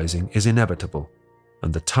uprising is inevitable,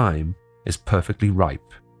 and the time is perfectly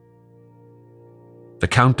ripe. The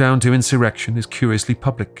countdown to insurrection is curiously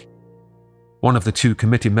public. One of the 2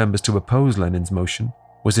 committee members to oppose Lenin's motion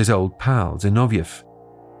was his old pal, Zinoviev.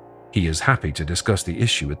 He is happy to discuss the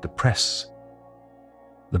issue with the press.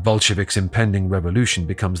 The Bolsheviks' impending revolution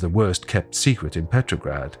becomes the worst-kept secret in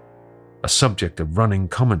Petrograd, a subject of running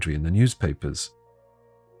commentary in the newspapers.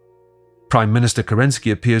 Prime Minister Kerensky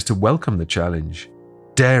appears to welcome the challenge,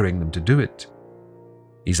 daring them to do it.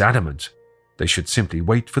 He's adamant they should simply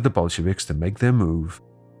wait for the Bolsheviks to make their move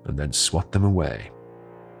and then swat them away.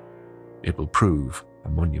 It will prove a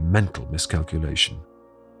monumental miscalculation.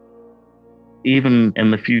 Even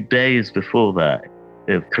in the few days before that,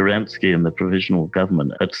 if Kerensky and the provisional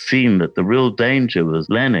government had seen that the real danger was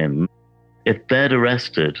Lenin, if they'd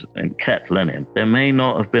arrested and kept Lenin, there may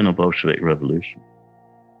not have been a Bolshevik revolution.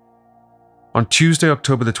 On Tuesday,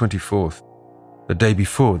 October the 24th, the day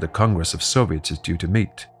before the Congress of Soviets is due to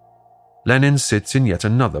meet, Lenin sits in yet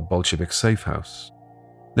another Bolshevik safe house.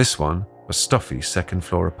 This one, a stuffy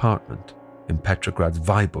second-floor apartment in Petrograd's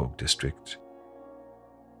Vyborg district.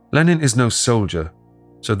 Lenin is no soldier,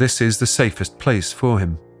 so this is the safest place for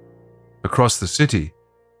him. Across the city,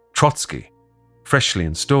 Trotsky, freshly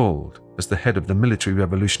installed as the head of the Military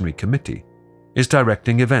Revolutionary Committee, is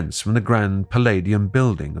directing events from the grand Palladium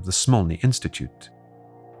building of the Smolny Institute.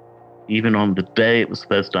 Even on the day it was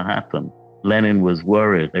supposed to happen, Lenin was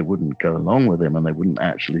worried they wouldn't go along with him and they wouldn't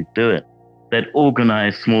actually do it. They'd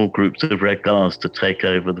organized small groups of Red Guards to take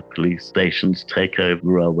over the police stations, take over the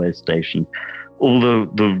railway station, all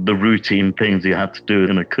the routine things you had to do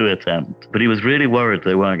in a coup attempt. But he was really worried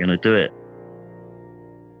they weren't going to do it.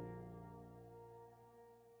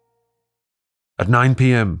 At 9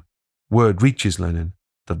 p.m, word reaches Lenin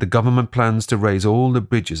that the government plans to raise all the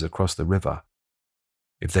bridges across the river.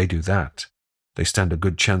 If they do that, they stand a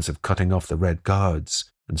good chance of cutting off the Red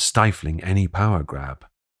Guards and stifling any power grab.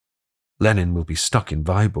 Lenin will be stuck in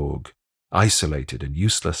Vyborg, isolated and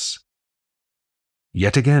useless.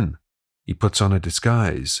 Yet again, he puts on a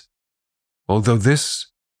disguise, although this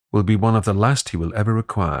will be one of the last he will ever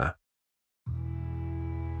require.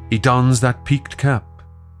 He dons that peaked cap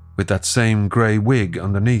with that same grey wig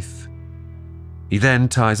underneath. He then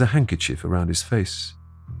ties a handkerchief around his face.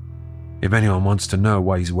 If anyone wants to know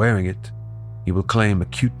why he's wearing it, he will claim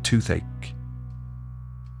acute toothache.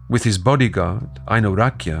 With his bodyguard, Aino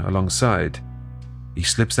Rakia, alongside, he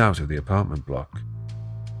slips out of the apartment block.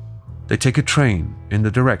 They take a train in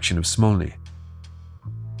the direction of Smolny.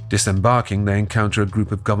 Disembarking, they encounter a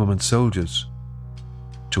group of government soldiers.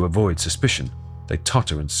 To avoid suspicion, they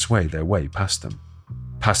totter and sway their way past them,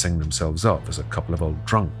 passing themselves off as a couple of old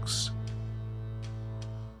drunks.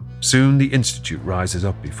 Soon the institute rises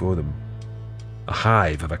up before them, a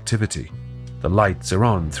hive of activity. The lights are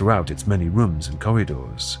on throughout its many rooms and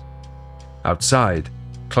corridors. Outside,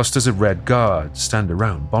 clusters of Red Guards stand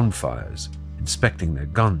around bonfires, inspecting their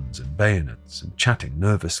guns and bayonets and chatting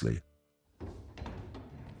nervously.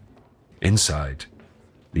 Inside,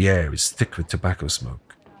 the air is thick with tobacco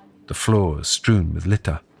smoke, the floors strewn with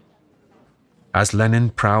litter. As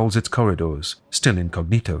Lenin prowls its corridors, still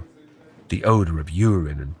incognito, the odor of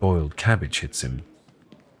urine and boiled cabbage hits him.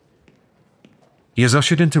 He is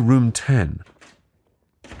ushered into room 10.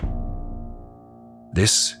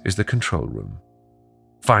 This is the control room.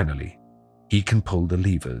 Finally, he can pull the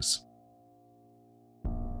levers.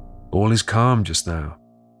 All is calm just now.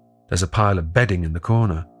 There's a pile of bedding in the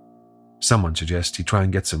corner. Someone suggests he try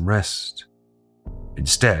and get some rest.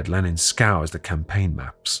 Instead, Lenin scours the campaign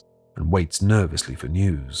maps and waits nervously for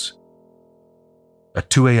news. At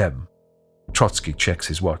 2 a.m., Trotsky checks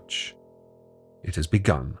his watch. It has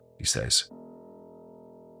begun, he says.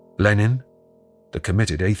 Lenin, the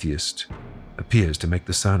committed atheist, appears to make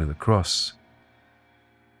the sign of the cross.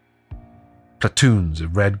 Platoons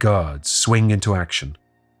of Red Guards swing into action.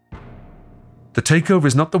 The takeover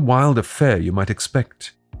is not the wild affair you might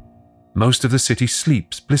expect. Most of the city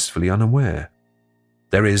sleeps blissfully unaware.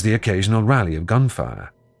 There is the occasional rally of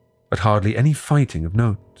gunfire, but hardly any fighting of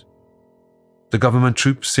note. The government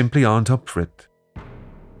troops simply aren't up for it.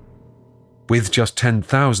 With just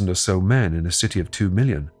 10,000 or so men in a city of 2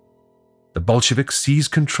 million, the Bolsheviks seize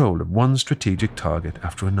control of one strategic target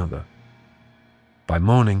after another. By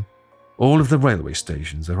morning, all of the railway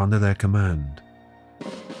stations are under their command.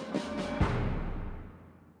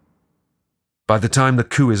 By the time the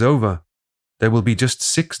coup is over, there will be just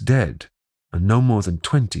 6 dead and no more than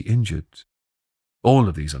 20 injured. All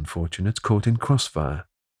of these unfortunates caught in crossfire.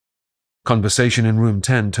 Conversation in room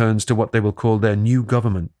 10 turns to what they will call their new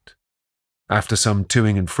government. After some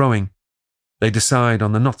toing and froing, they decide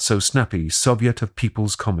on the not-so-snappy Soviet of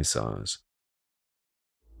People's Commissars.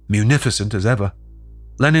 Munificent as ever,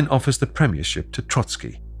 Lenin offers the premiership to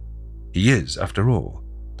Trotsky. He is, after all,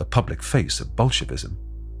 the public face of Bolshevism.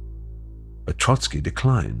 But Trotsky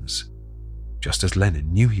declines, just as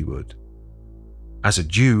Lenin knew he would. As a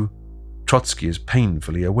Jew, Trotsky is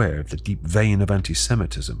painfully aware of the deep vein of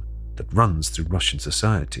anti-Semitism that runs through Russian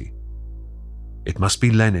society. It must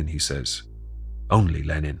be Lenin, he says. Only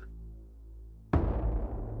Lenin.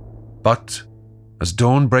 But, as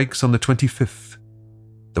dawn breaks on the 25th,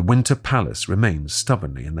 the Winter Palace remains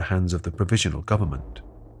stubbornly in the hands of the provisional government.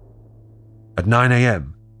 At 9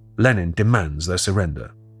 a.m., Lenin demands their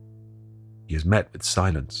surrender. He is met with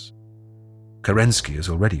silence. Kerensky has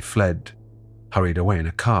already fled, hurried away in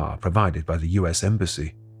a car provided by the US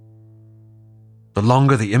Embassy. The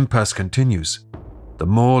longer the impasse continues, the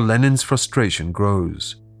more Lenin's frustration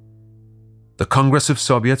grows. The Congress of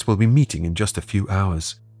Soviets will be meeting in just a few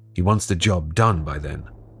hours. He wants the job done by then.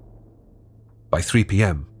 By 3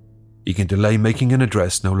 p.m., he can delay making an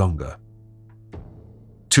address no longer.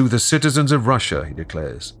 To the citizens of Russia, he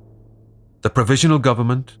declares, the provisional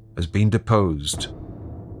government has been deposed.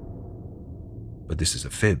 But this is a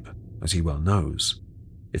fib, as he well knows.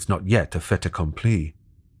 It's not yet a fait accompli.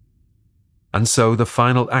 And so the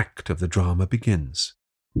final act of the drama begins.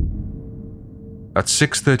 At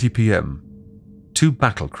 6:30 p.m., 2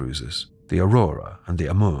 battle cruisers, the Aurora and the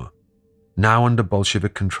Amur, now under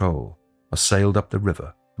Bolshevik control, are sailed up the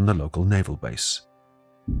river from the local naval base.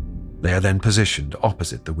 They are then positioned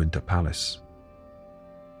opposite the Winter Palace.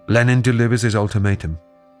 Lenin delivers his ultimatum.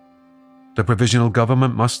 The provisional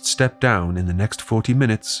government must step down in the next 40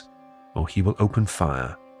 minutes, or he will open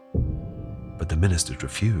fire. But the ministers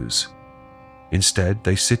refuse. Instead,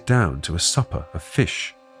 they sit down to a supper of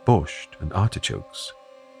fish, borscht, and artichokes.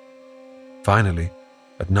 Finally,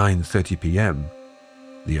 at 9:30 p.m.,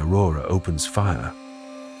 the Aurora opens fire.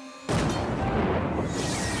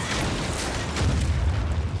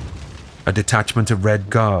 A detachment of Red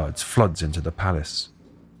Guards floods into the palace.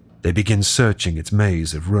 They begin searching its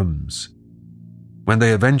maze of rooms. When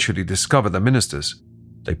they eventually discover the ministers,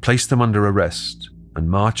 they place them under arrest and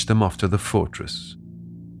march them off to the fortress.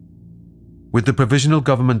 With the provisional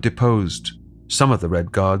government deposed, some of the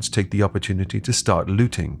Red Guards take the opportunity to start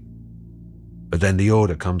looting. But then the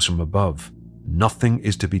order comes from above. Nothing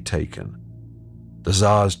is to be taken. The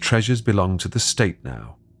Tsar's treasures belong to the state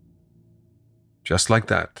now. Just like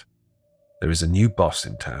that, there is a new boss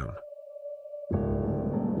in town.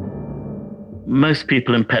 Most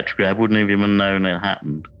people in Petrograd wouldn't have even known it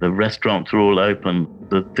happened. The restaurants were all open,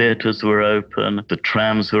 the theatres were open, the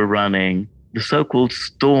trams were running. The so-called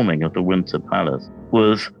storming of the Winter Palace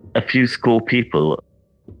was a few score people.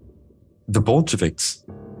 The Bolsheviks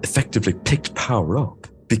effectively picked power up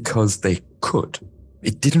because they could.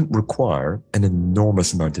 It didn't require an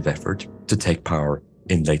enormous amount of effort to take power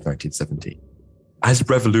in late 1917. As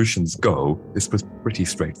revolutions go, this was pretty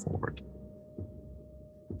straightforward.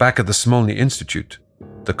 Back at the Smolny Institute,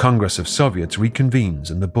 The Congress of Soviets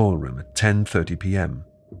reconvenes in the ballroom at 10:30 p.m.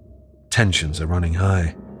 Tensions are running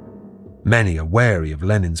high. Many are wary of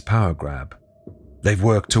Lenin's power grab. They've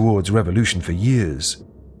worked towards revolution for years.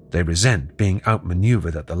 They resent being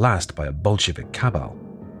outmaneuvered at the last by a Bolshevik cabal.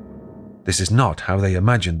 This is not how they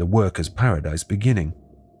imagined the workers' paradise beginning.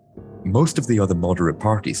 Most of the other moderate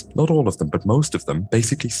parties, not all of them, but most of them,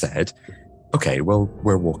 basically said, okay, well,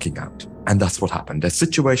 we're walking out. And that's what happened. A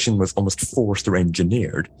situation was almost forced or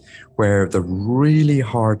engineered where the really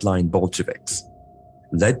hardline Bolsheviks,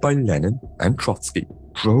 led by Lenin and Trotsky,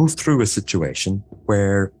 drove through a situation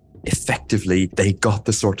where effectively they got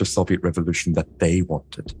the sort of Soviet revolution that they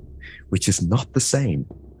wanted, which is not the same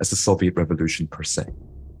as the Soviet revolution per se.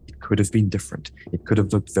 It could have been different. It could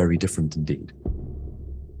have looked very different indeed.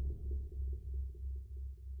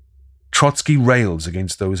 Trotsky rails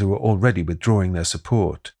against those who are already withdrawing their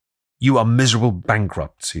support. You are miserable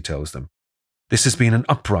bankrupts, he tells them. This has been an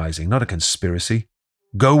uprising, not a conspiracy.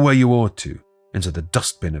 Go where you ought to, into the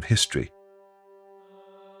dustbin of history.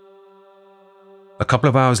 A couple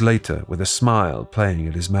of hours later, with a smile playing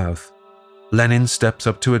at his mouth, Lenin steps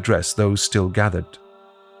up to address those still gathered.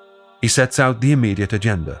 He sets out the immediate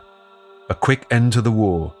agenda: a quick end to the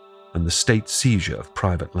war and the state seizure of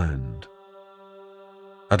private land.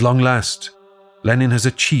 At long last, Lenin has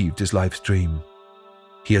achieved his life's dream.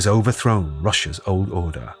 He has overthrown Russia's old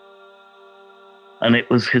order. And it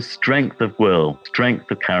was his strength of will, strength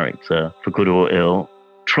of character, for good or ill.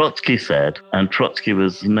 Trotsky said, and Trotsky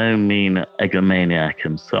was no mean egomaniac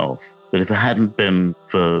himself, that if it hadn't been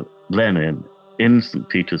for Lenin in St.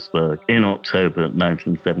 Petersburg in October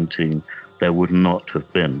 1917, there would not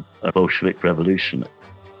have been a Bolshevik revolution.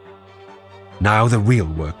 Now the real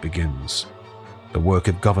work begins, the work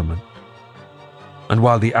of government. And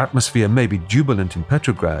while the atmosphere may be jubilant in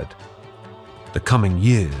Petrograd, the coming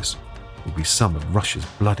years will be some of Russia's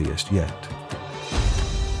bloodiest yet.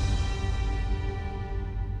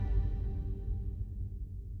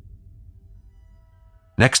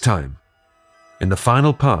 Next time, in the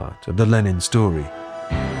final part of the Lenin story.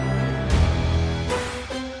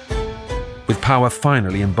 With power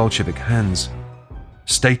finally in Bolshevik hands,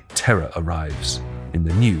 state terror arrives in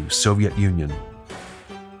the new Soviet Union.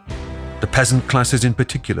 The peasant classes in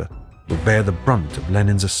particular will bear the brunt of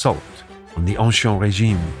Lenin's assault on the ancien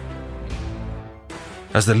regime.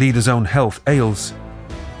 As the leader's own health ails,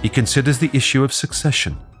 he considers the issue of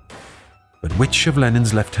succession. But which of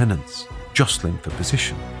Lenin's lieutenants, jostling for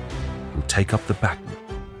position, will take up the baton?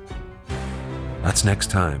 That's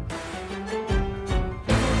next time